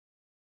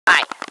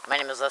My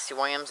name is Leslie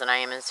Williams and I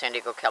am in San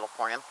Diego,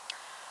 California.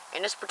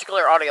 And this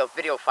particular audio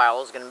video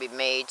file is going to be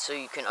made so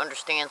you can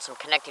understand some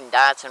connecting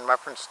dots in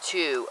reference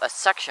to a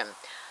section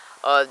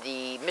of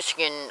the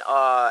Michigan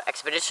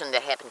expedition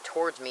that happened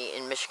towards me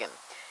in Michigan.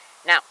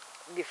 Now,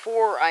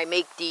 before I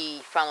make the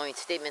following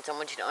statements, I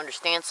want you to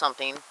understand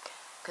something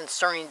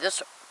concerning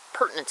this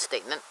pertinent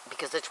statement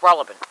because it's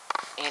relevant.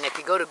 And if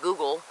you go to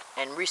Google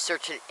and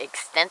research it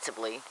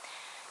extensively,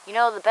 you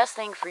know, the best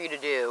thing for you to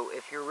do,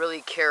 if you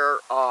really care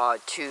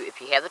if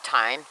you have the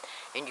time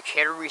and you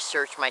care to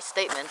research my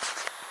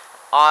statements,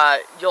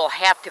 you'll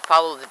have to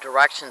follow the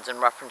directions in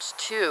reference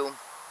to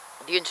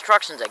the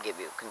instructions I give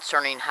you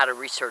concerning how to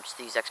research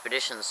these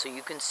expeditions so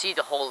you can see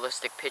the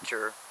holistic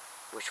picture,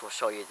 which will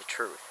show you the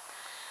truth.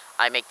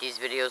 I make these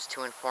videos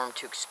to inform,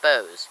 to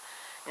expose.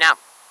 Now,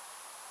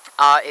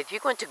 if you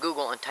go into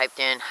Google and typed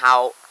in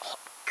how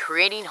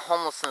creating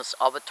homelessness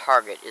of a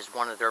target is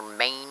one of their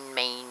main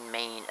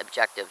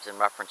objectives in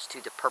reference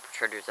to the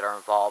perpetrators that are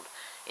involved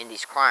in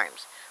these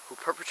crimes, who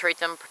perpetrate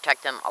them,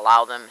 protect them,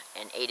 allow them,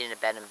 and aid and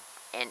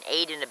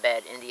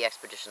abet in the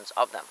expeditions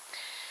of them.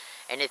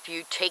 And if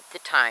you take the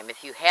time,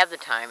 if you have the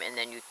time, and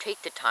then you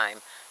take the time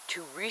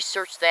to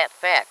research that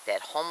fact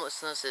that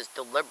homelessness is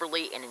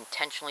deliberately and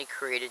intentionally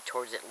created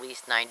towards at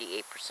least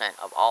 98%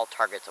 of all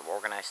targets of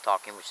organized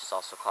stalking, which is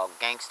also called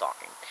gang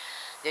stalking,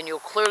 then you'll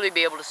clearly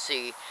be able to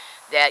see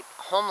that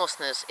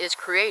homelessness is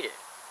created.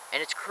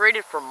 And it's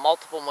created for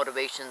multiple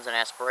motivations and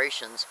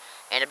aspirations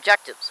and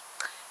objectives.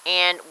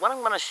 And what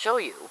I'm going to show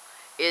you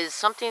is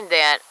something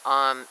that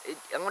I'm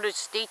going to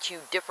state to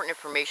you different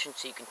information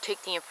so you can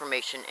take the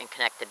information and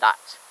connect the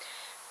dots.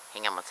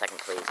 Hang on one second,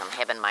 please. I'm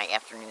having my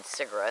afternoon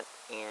cigarette,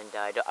 and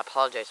I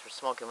apologize for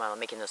smoking while I'm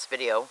making this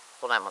video.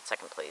 Hold on one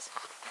second, please.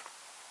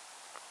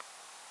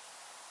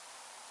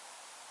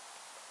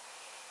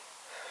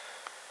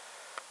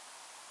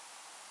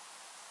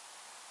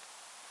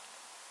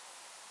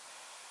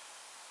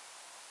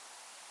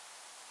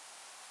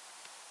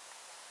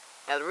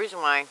 Now, the reason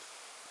why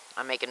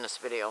I'm making this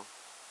video,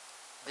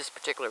 this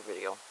particular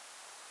video,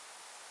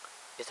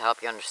 is to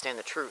help you understand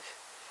the truth.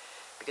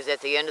 Because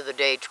at the end of the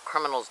day,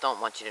 criminals don't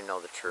want you to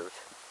know the truth.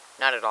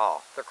 Not at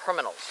all. They're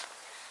criminals.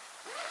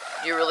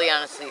 Do you really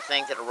honestly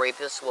think that a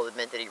rapist will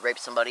admit that he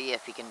raped somebody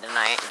if he can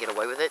deny it and get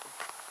away with it?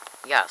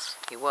 Yes,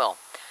 he will.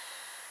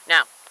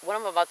 Now, what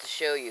I'm about to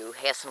show you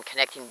has some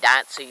connecting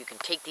dots so you can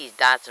take these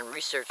dots and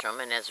research them,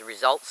 and as a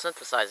result,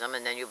 synthesize them,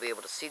 and then you'll be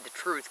able to see the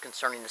truth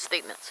concerning the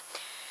statements.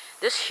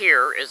 This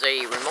here is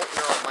a remote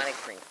neural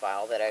monitoring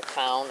file that I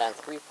found on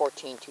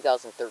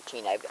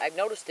 3/14/2013. I've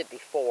noticed it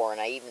before, and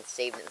I even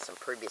saved it in some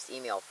previous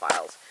email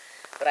files.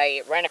 But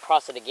I ran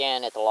across it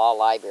again at the law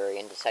library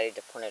and decided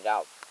to print it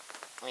out.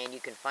 And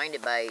you can find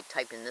it by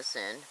typing this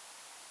in,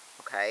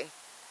 okay?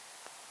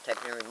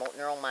 Typing in remote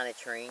neural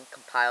monitoring,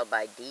 compiled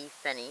by D.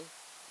 Fenney,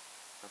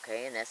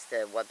 okay? And that's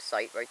the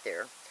website right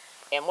there.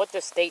 And what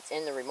this states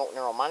in the remote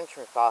neural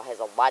monitoring file has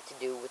a lot to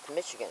do with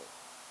Michigan,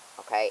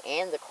 okay,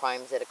 and the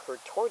crimes that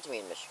occurred towards me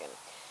in Michigan.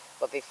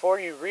 But before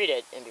you read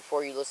it, and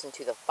before you listen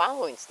to the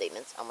following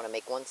statements, I'm going to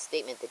make one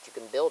statement that you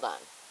can build on,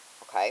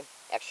 okay?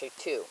 Actually,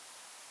 two.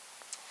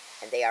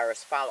 And they are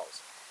as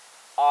follows.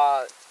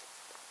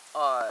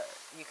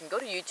 You can go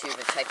to YouTube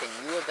and type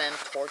in U of M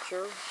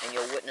torture, and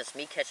you'll witness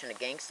me catching a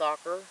gang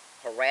stalker,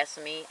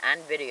 harassing me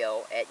on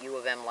video at U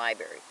of M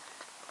library,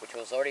 which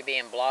was already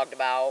being blogged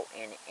about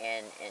and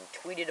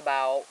tweeted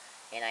about.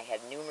 And I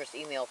had numerous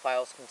email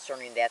files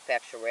concerning that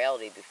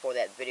factuality before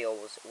that video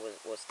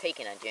was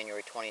taken on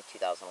January 20th,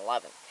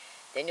 2011.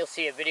 Then you'll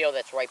see a video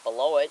that's right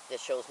below it that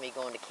shows me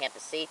going to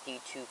campus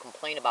safety to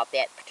complain about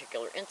that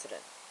particular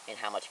incident and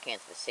how much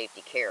campus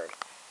safety cared.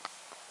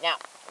 Now,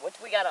 what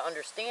we got to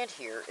understand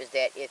here is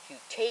that if you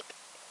take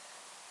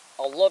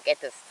a look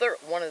at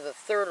one of the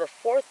third or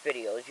fourth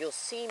videos, you'll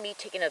see me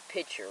taking a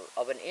picture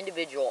of an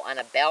individual on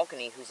a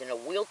balcony who's in a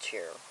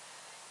wheelchair.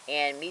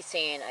 And me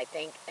saying, I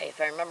think, if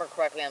I remember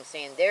correctly, I'm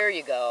saying, there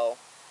you go.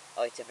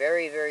 Oh, it's a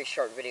very, very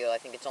short video. I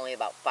think it's only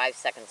about 5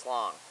 seconds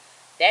long.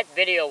 That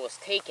video was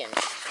taken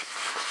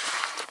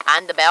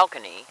on the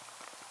balcony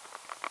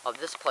of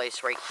this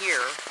place right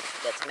here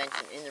that's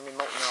mentioned in the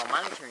remote neural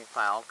monitoring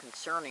file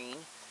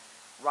concerning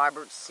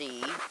Robert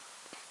C.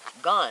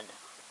 Gunn,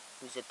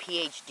 who's a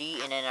PhD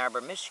in Ann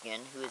Arbor,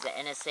 Michigan, who is an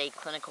NSA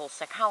clinical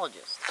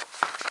psychologist.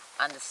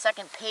 On the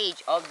second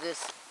page of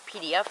this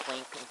PDF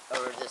link,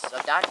 or this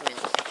document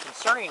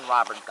concerning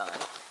Robert Gunn,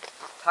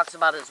 talks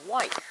about his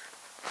wife.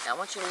 Now I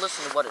want you to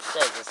listen to what it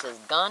says. It says,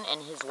 Gunn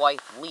and his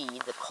wife Lee,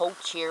 the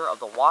co-chair of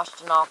the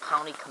Washtenaw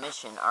County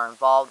Commission, are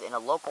involved in a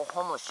local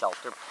homeless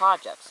shelter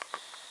projects.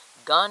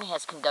 Gunn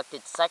has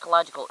conducted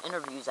psychological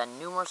interviews on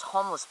numerous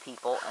homeless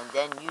people and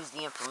then used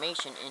the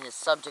information in his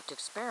subject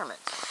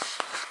experiments.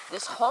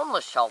 This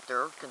homeless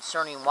shelter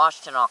concerning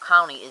Washtenaw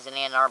County is in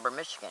Ann Arbor,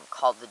 Michigan,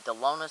 called the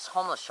Delonis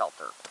Homeless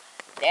Shelter.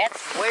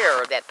 That's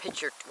where that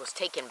picture was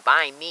taken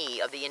by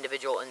me of the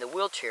individual in the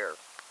wheelchair.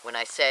 When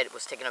I said,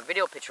 was taking a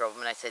video picture of him,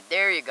 and I said,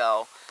 there you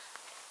go.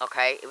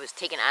 Okay, it was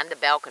taken on the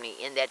balcony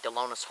in that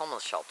Delonis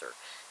homeless shelter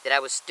that I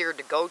was steered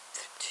to go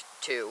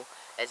to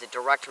as a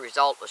direct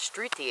result of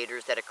street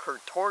theaters that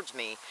occurred towards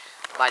me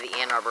by the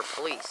Ann Arbor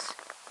Police,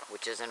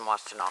 which is in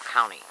Washtenaw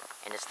County.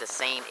 And it's the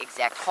same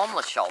exact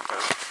homeless shelter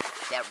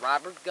that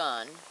Robert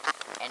Gunn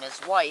and his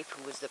wife,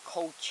 who is the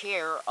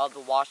co-chair of the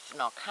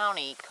Washtenaw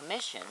County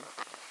Commission,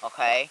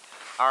 okay,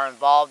 are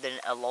involved in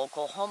a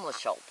local homeless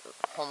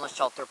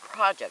shelter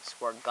projects,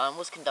 where Gunn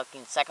was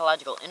conducting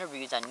psychological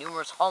interviews on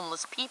numerous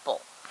homeless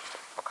people,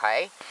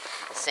 okay?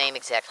 The same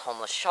exact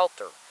homeless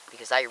shelter,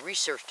 because I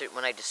researched it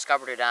when I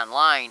discovered it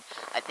online,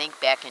 I think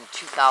back in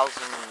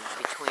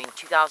between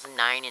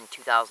 2009 and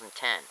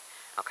 2010,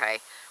 okay,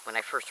 when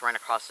I first ran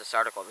across this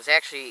article.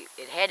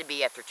 It had to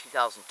be after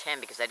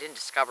 2010, because I didn't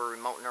discover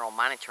remote neural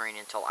monitoring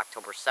until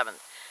October 7th,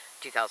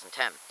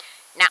 2010.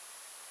 Now,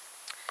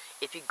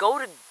 if you go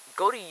to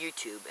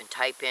YouTube and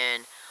type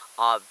in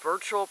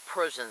virtual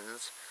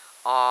prisons,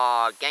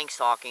 gang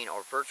stalking,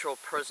 or virtual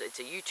prison, it's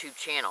a YouTube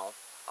channel.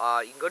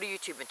 You can go to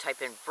YouTube and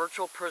type in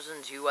virtual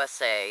prisons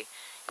USA,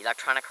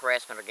 electronic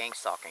harassment or gang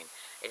stalking.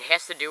 It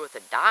has to do with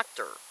a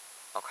doctor,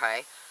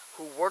 okay,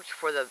 who worked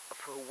for the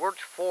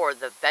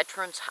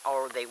veterans,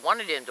 or they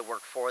wanted him to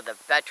work for the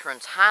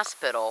Veterans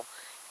Hospital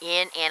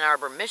in Ann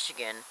Arbor,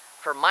 Michigan,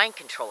 for mind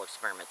control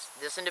experiments.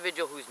 This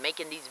individual who's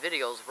making these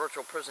videos,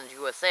 Virtual Prisons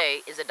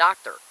USA, is a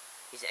doctor.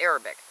 He's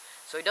Arabic,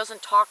 so he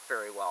doesn't talk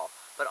very well.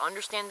 But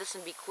understand this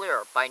and be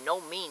clear. By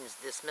no means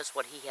dismiss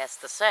what he has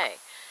to say,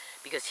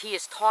 because he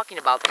is talking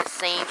about the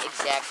same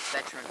exact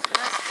Veterans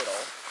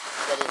Hospital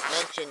that is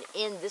mentioned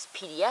in this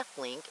PDF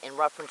link in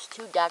reference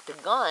to Dr.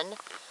 Gunn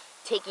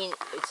taking,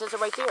 it says it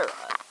right there,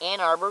 Ann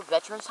Arbor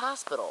Veterans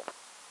Hospital,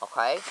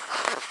 okay?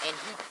 And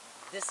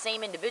this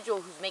same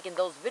individual who's making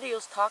those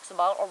videos talks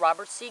about a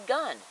Robert C.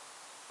 Gunn,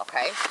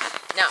 okay?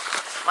 Now,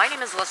 my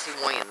name is Leslie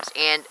Williams,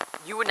 and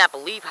you would not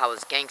believe how I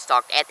was gang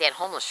stalked at that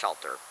homeless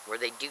shelter where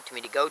they duped me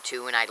to go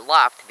to, and I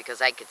left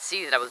because I could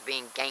see that I was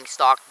being gang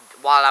stalked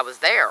while I was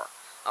there,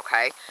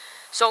 okay?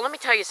 So let me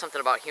tell you something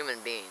about human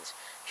beings.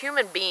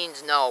 Human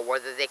beings know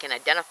whether they can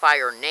identify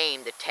or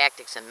name the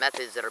tactics and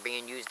methods that are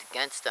being used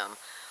against them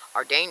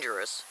are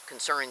dangerous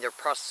concerning their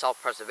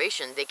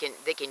self-preservation. They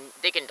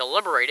can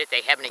deliberate it.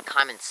 They have any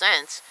common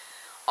sense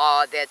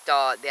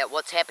that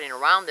what's happening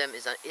around them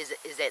is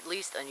at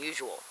least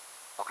unusual,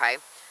 okay,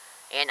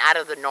 and out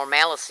of the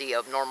normalcy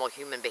of normal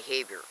human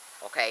behavior,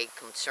 okay,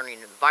 concerning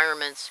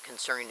environments,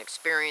 concerning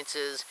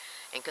experiences,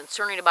 and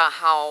concerning about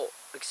how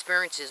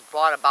experiences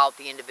brought about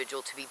the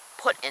individual to be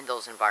put in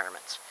those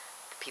environments.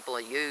 The people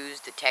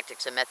used, the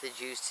tactics and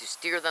methods used to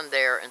steer them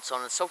there, and so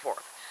on and so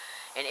forth.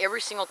 And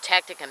every single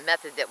tactic and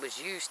method that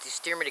was used to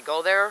steer me to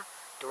go there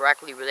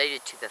directly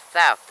related to the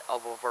theft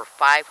of over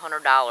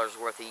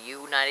 $500 worth of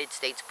United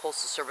States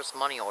Postal Service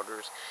money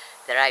orders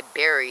that I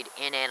buried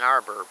in Ann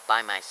Arbor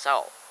by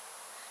myself.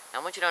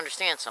 Now, I want you to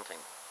understand something.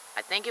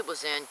 I think it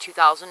was in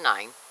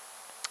 2009.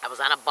 I was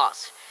on a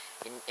bus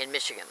in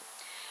Michigan,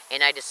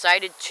 and I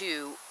decided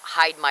to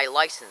hide my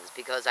license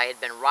because I had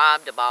been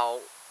robbed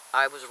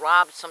I was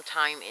robbed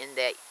sometime in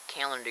that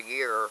calendar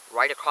year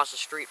right across the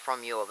street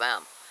from U of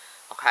M.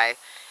 Okay,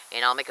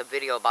 and I'll make a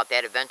video about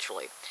that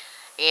eventually.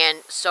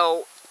 And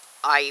so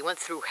I went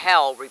through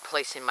hell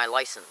replacing my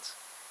license,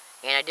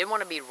 and I didn't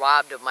want to be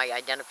robbed of my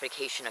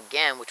identification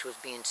again, which was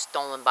being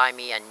stolen by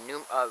me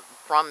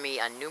from me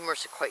on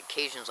numerous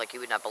occasions like you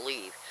would not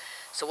believe.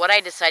 So what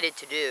I decided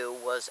to do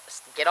was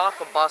get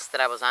off a bus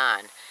that I was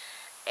on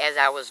as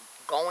I was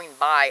going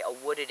by a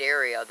wooded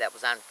area that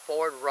was on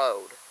Ford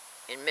Road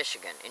in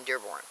Michigan, in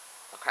Dearborn.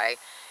 Okay.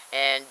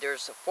 And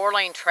there's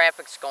 4-lane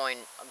traffic's going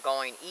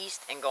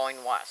east and going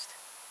west,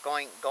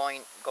 going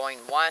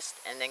west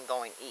and then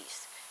going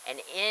east. And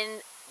in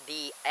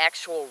the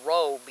actual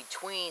road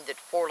between the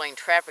 4-lane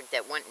traffic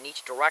that went in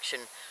each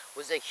direction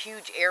was a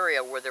huge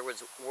area where there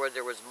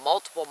was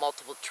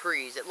multiple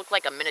trees. It looked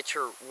like a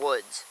miniature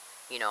woods,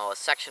 you know, a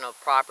section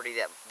of property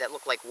that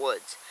looked like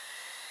woods.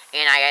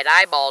 And I had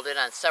eyeballed it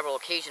on several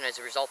occasions as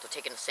a result of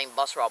taking the same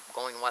bus route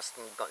going west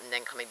and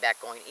then coming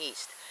back going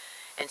east.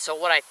 And so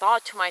what I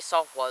thought to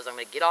myself was, I'm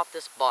going to get off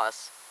this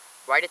bus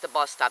right at the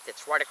bus stop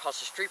that's right across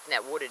the street from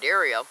that wooded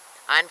area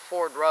on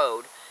Ford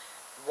Road,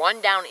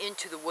 run down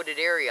into the wooded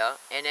area,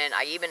 and then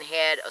I even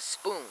had a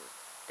spoon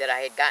that I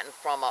had gotten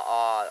from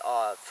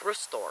a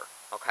thrift store,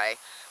 okay,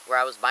 where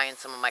I was buying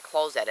some of my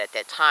clothes at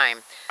that time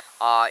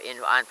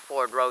on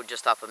Ford Road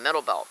just off of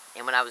Middlebelt.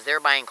 And when I was there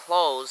buying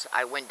clothes,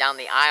 I went down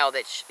the aisle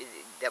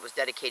that was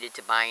dedicated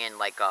to buying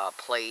like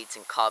plates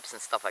and cups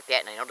and stuff like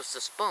that, and I noticed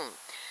a spoon.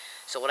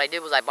 So what I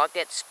did was I bought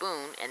that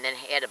spoon and then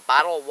had a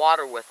bottle of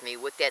water with me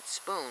with that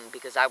spoon,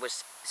 because I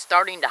was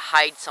starting to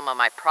hide some of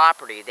my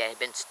property that had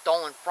been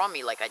stolen from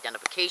me, like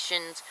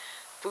identifications,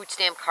 food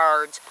stamp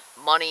cards,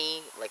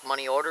 money, like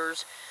money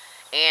orders.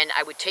 And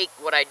I would take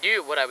what I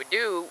would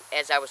do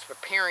as I was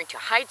preparing to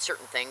hide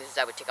certain things is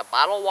I would take a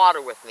bottle of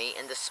water with me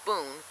and the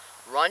spoon,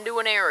 run to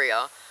an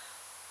area,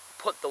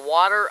 put the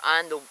water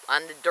on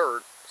the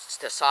dirt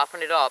to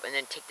soften it up, and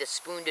then take the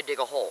spoon to dig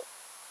a hole.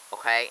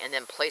 Okay, and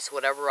then place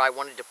whatever I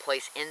wanted to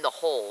place in the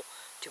hole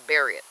to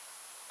bury it.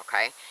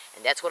 okay?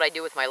 And that's what I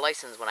did with my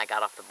license when I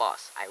got off the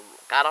bus. I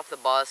got off the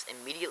bus,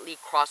 immediately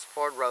crossed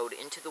Ford Road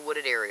into the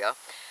wooded area,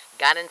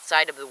 got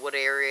inside of the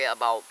wooded area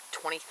about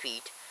 20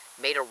 feet,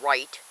 made a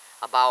right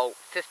about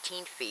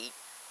 15 feet,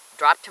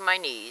 dropped to my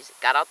knees,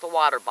 got out the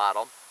water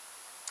bottle,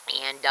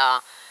 and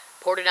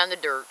poured it on the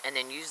dirt, and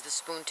then used the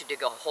spoon to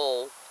dig a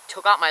hole,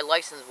 took out my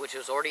license, which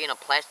was already in a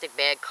plastic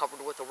bag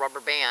covered with a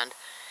rubber band,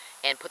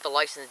 and put the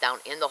license down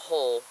in the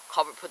hole,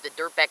 put the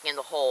dirt back in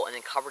the hole, and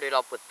then covered it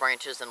up with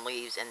branches and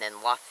leaves, and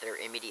then left there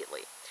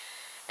immediately.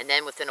 And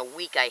then within a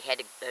week,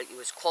 it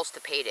was close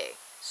to payday.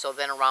 So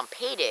then around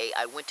payday,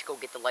 I went to go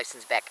get the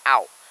license back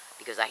out,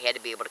 because I had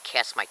to be able to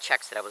cash my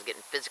checks that I was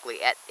getting physically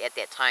at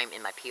that time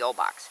in my P.O.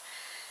 box.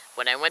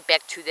 When I went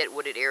back to that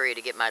wooded area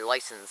to get my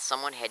license,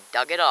 someone had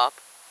dug it up,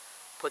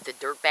 put the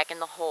dirt back in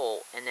the hole,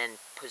 and then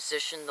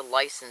positioned the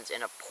license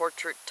in a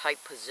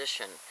portrait-type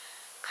position,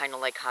 kind of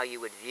like how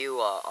you would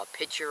view a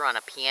picture on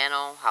a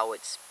piano, how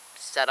it's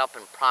set up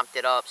and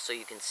prompted up so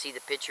you can see the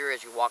picture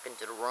as you walk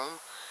into the room.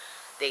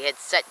 They had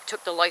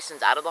took the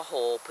license out of the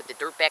hole, put the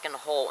dirt back in the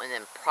hole, and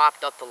then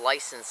propped up the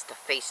license to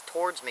face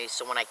towards me,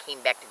 so when I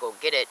came back to go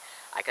get it,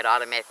 I could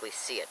automatically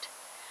see it.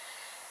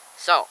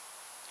 So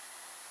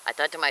I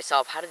thought to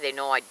myself, how did they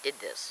know I did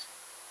this?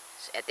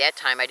 At that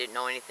time, I didn't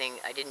know anything.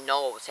 I didn't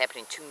know what was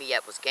happening to me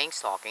yet was gang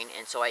stalking,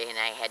 and so I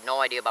had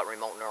no idea about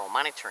remote neural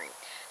monitoring.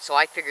 So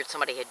I figured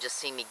somebody had just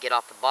seen me get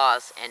off the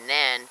bus, and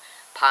then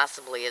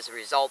possibly as a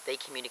result, they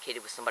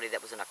communicated with somebody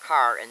that was in a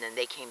car, and then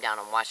they came down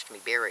and watched me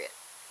bury it.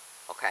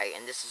 Okay,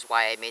 and this is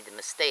why I made the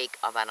mistake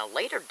of, on a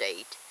later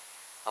date,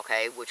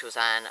 okay, which was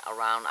on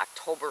around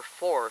October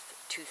 4th,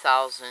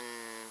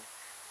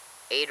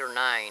 2008 or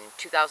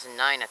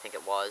 2009, I think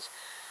it was,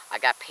 I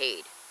got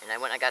paid. And I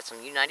went and I got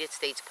some United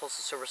States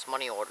Postal Service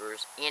money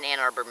orders in Ann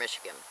Arbor,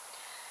 Michigan.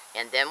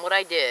 And then what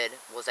I did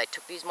was I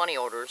took these money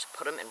orders,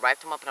 put them and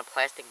wrapped them up in a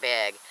plastic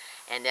bag,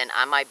 and then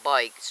on my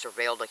bike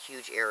surveilled a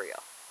huge area.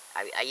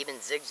 I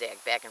even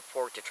zigzagged back and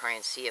forth to try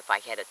and see if I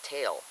had a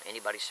tail,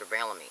 anybody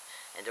surveilling me.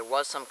 And there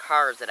was some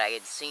cars that I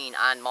had seen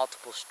on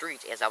multiple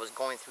streets as I was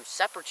going through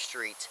separate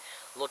streets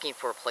looking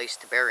for a place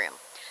to bury them.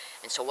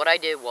 And so what I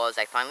did was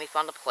I finally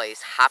found a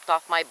place, hopped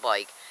off my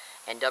bike,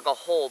 and dug a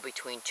hole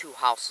between two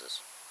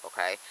houses.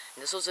 Okay,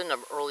 and this was in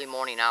the early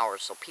morning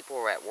hours, so people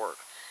were at work.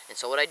 And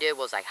so what I did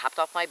was I hopped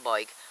off my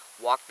bike,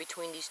 walked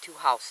between these two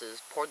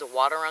houses, poured the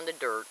water on the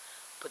dirt,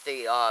 put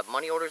the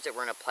money orders that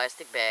were in a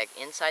plastic bag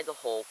inside the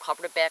hole,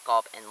 covered it back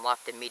up, and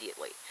left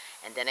immediately.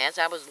 And then as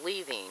I was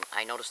leaving,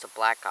 I noticed a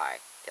black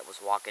guy that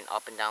was walking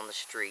up and down the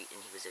street,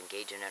 and he was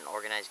engaging in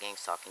organized gang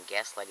stalking,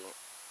 gaslighting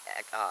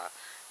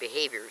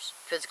behaviors,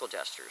 physical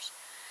gestures.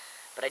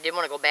 But I didn't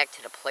want to go back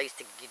to the place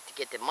to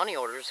get the money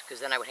orders, because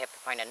then I would have to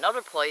find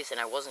another place,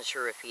 and I wasn't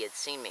sure if he had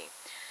seen me.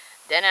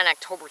 Then on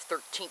October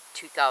 13th,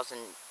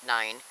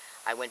 2009,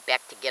 I went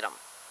back to get him.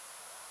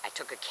 I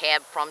took a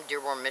cab from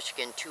Dearborn,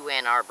 Michigan to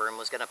Ann Arbor and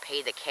was going to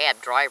pay the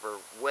cab driver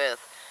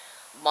with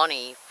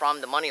money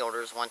from the money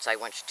orders once I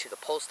went to the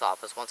post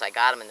office. Once I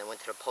got them and then went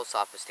to the post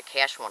office to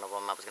cash one of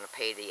them, I was going to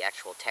pay the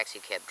actual taxi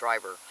cab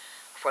driver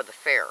for the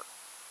fare.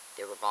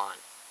 They were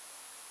gone.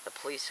 The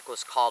police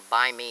was called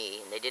by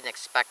me, and they didn't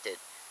expect it,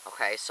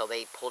 okay? So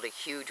they pulled a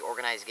huge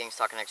organized gang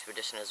stalking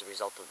expedition as a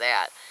result of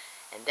that.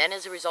 And then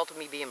as a result of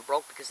me being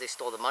broke because they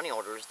stole the money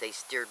orders, they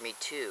steered me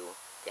to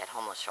that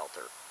homeless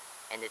shelter.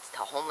 And the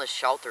homeless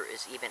shelter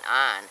is even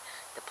on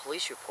the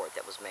police report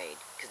that was made,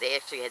 because they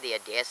actually had the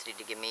audacity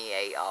to give me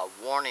a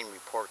warning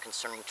report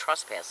concerning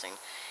trespassing.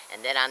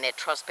 And then on that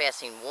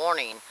trespassing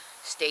warning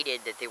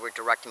stated that they were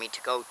directing me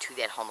to go to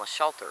that homeless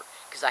shelter,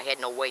 because I had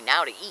no way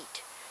now to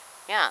eat.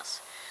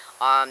 Yes.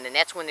 And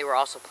that's when they were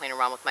also playing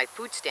around with my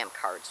food stamp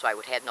card, so I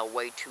would have no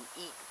way to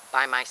eat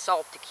by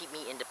myself to keep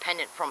me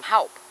independent from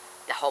help,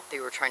 the help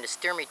they were trying to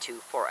steer me to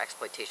for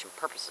exploitation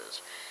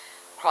purposes.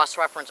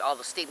 Cross-reference all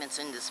the statements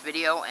in this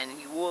video, and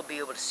you will be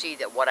able to see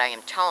that what I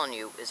am telling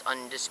you is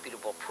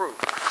undisputable proof.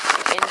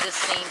 In this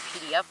same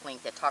PDF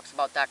link that talks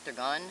about Dr.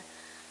 Gunn,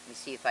 let me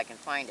see if I can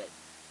find it.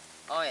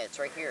 Oh yeah, it's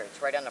right here.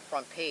 It's right on the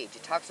front page.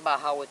 It talks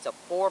about how it's a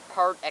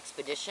 4-part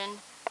expedition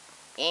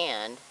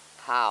and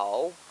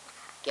how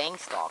gang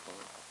stalking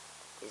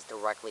is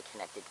directly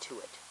connected to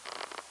it.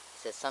 It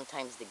says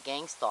sometimes the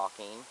gang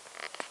stalking,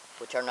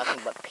 which are nothing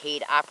but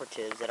paid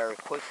operatives that are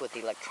equipped with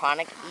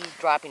electronic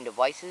eavesdropping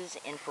devices,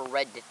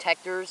 infrared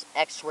detectors,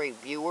 x-ray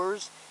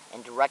viewers,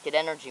 and directed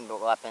energy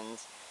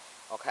weapons,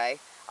 okay,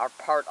 are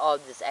part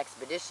of this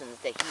expedition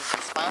that he's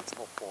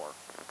responsible for,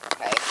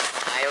 okay?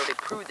 I already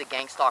proved that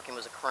gang stalking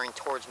was occurring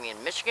towards me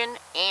in Michigan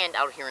and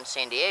out here in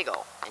San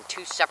Diego in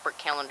 2 separate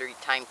calendar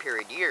time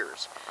period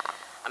years.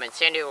 I'm in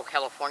San Diego,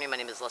 California. My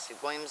name is Leslie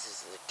Williams.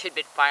 This is a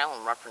tidbit file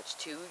in reference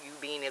to you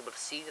being able to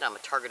see that I'm a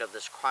target of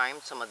this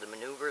crime, some of the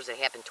maneuvers that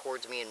happened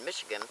towards me in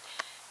Michigan,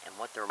 and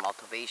what their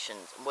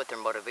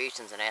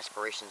motivations and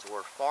aspirations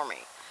were for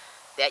me.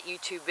 That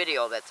YouTube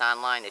video that's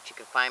online that you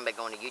can find by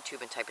going to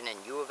YouTube and typing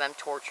in U of M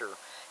torture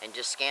and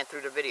just scan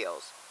through the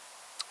videos,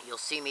 you'll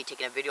see me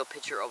taking a video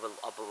picture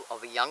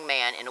of a young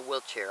man in a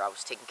wheelchair. I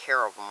was taking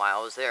care of him while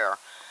I was there,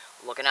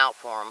 looking out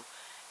for him,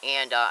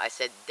 and I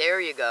said,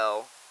 there you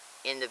go.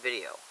 in the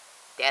video.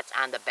 That's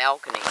on the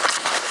balcony of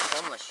the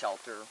homeless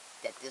shelter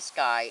that this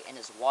guy and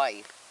his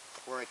wife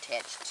were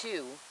attached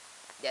to.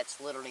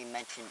 That's literally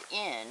mentioned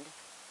in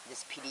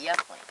this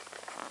PDF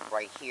link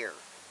right here.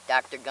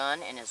 Dr.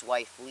 Gunn and his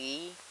wife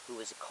Lee, who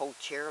is a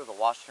co-chair of the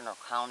Washington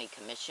County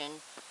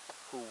Commission,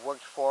 who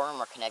worked for him,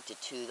 are connected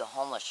to the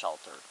homeless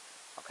shelter.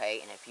 Okay,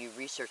 and if you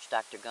research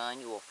Dr. Gunn,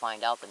 you will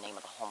find out the name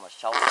of the homeless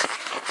shelter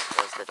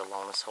was the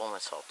Delonis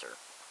Homeless Shelter,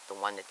 the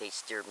one that they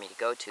steered me to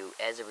go to.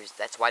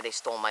 That's why they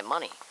stole my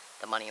money,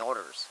 the money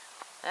orders.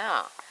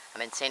 Yeah,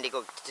 I'm in San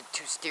Diego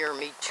to steer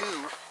me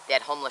to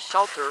that homeless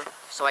shelter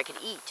so I could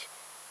eat.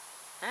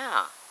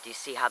 Yeah, do you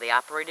see how they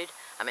operated?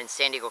 I'm in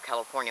San Diego,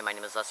 California. My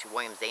name is Leslie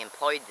Williams. They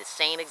employed the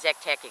same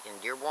exact tactic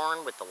in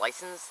Dearborn with the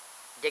license,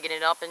 digging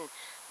it up and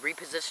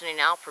repositioning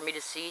out for me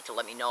to see, to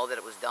let me know that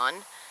it was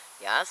done.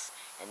 Yes,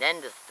 and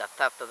then the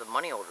theft of the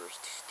money orders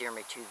to steer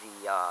me to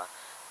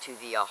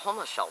the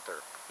homeless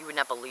shelter. You would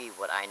not believe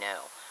what I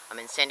know. I'm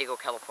in San Diego,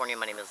 California.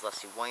 My name is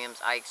Leslie Williams.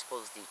 I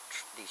expose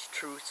these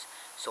truths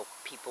so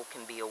people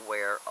can be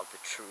aware of the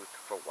truth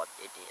for what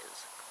it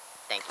is.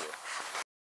 Thank you.